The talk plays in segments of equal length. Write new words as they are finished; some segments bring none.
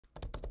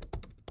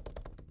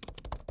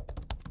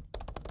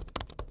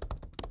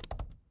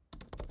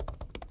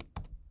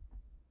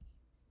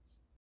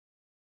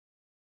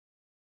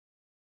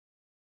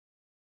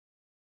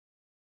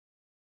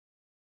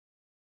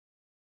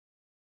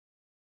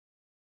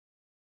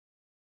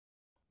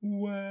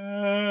Well,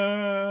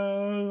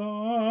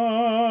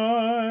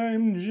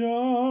 I'm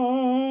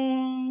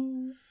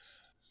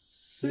just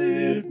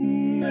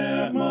sitting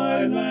at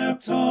my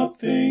laptop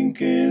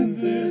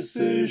thinking this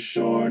is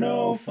sure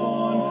no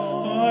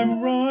fun.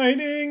 I'm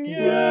writing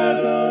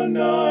yet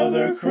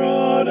another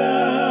CRUD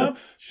app,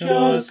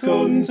 just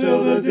coding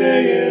till the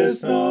day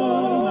is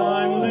done.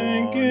 I'm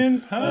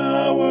linking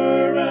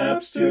Power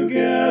Apps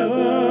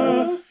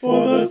together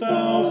for the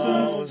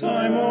 1000th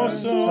time or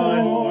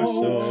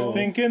so.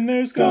 Thinking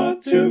there's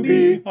got to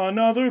be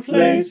another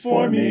place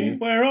for me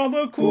where all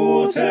the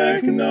cool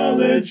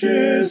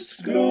technologists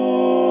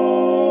go.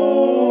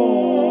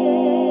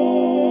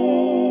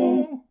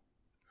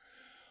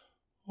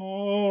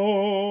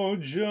 Oh,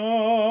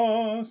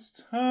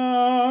 just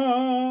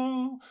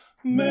how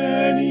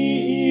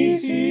many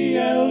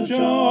ETL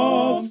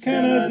jobs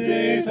can a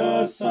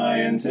data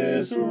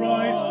scientist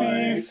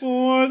write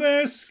before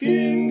their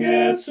skin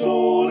gets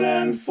old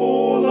and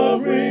full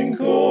of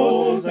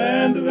wrinkles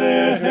and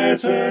their hair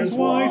turns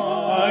white?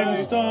 I'm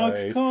stuck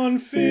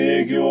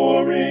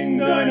configuring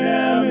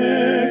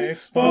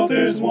dynamics, but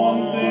there's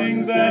one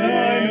thing that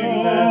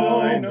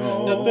I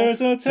know, that there's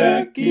a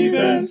tech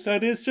event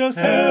that is just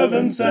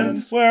heaven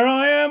sent, where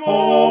I am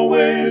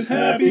always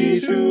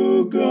happy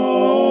to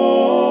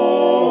go.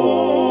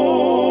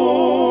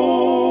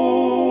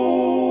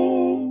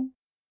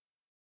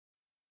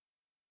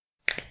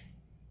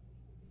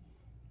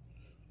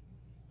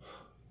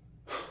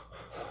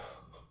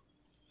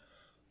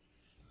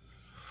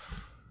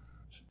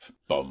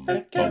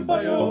 At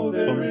Camp.io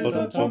there is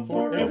a talk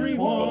for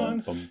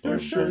everyone. You're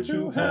sure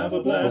to have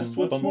a blast.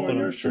 What's more,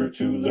 you're sure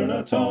to learn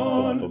a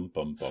ton.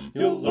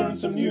 You'll learn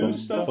some new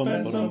stuff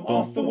and some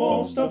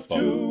off-the-wall stuff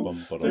too.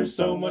 There's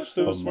so much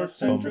those smart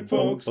Centric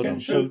folks can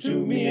show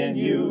to me and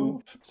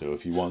you. So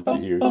if you want to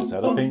hear just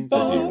how to paint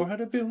a deer, or how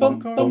to build a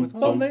car with a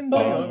lens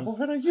on, or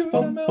how to use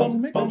ML to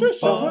make a dish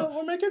as well,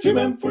 or make a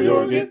tune for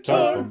your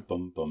guitar,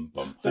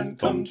 then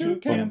come to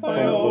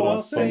Camp.io.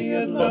 I'll say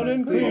it loud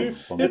and clear.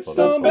 It's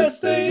the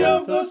best day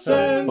of the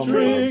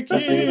Centric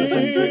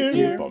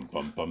year.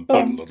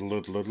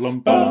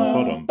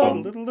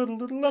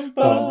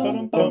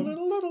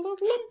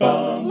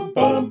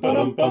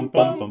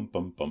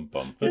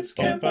 It's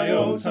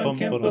Camp.io time,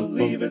 can't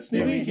believe it's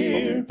nearly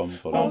here.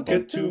 I'll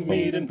get to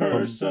meet in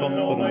person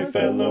all my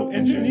fellow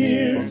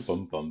engineers.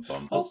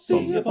 I'll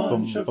see a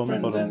bunch of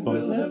friends and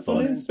we'll have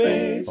fun in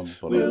spades.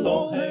 We'll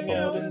all hang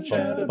out and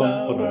chat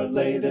about our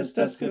latest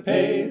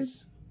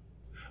escapades.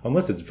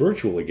 Unless it's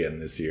virtual again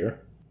this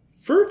year.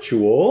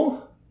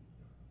 Virtual?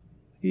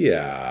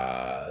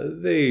 Yeah,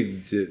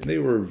 they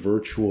were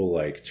virtual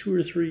like 2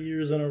 or 3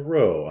 years in a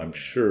row. I'm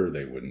sure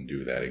they wouldn't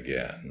do that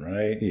again,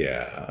 right?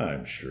 Yeah,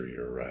 I'm sure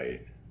you're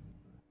right.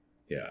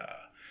 Yeah.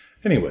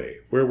 Anyway,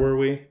 where were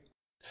we?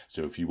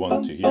 So if you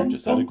want to hear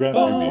just how to graph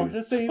your Or beer,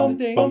 to save the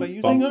day by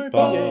using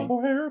RPA,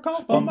 or hair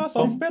cough on my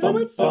songs better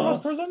with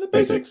sauce, or learn the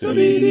basics of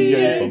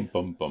EDA,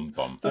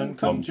 then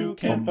come to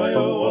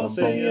Camp.io. I'll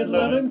say it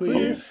loud and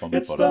clear.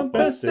 It's the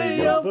best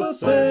day of the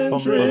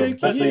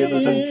Centric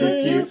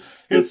year.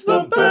 It's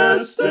the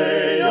best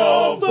day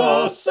of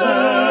the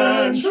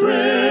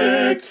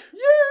Centric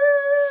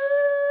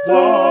year.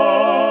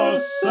 The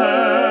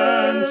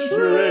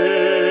Centric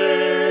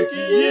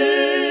year.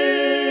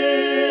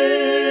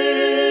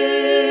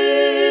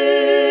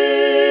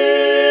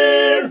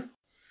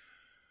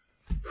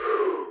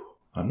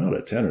 I'm not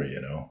a tenor, you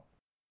know.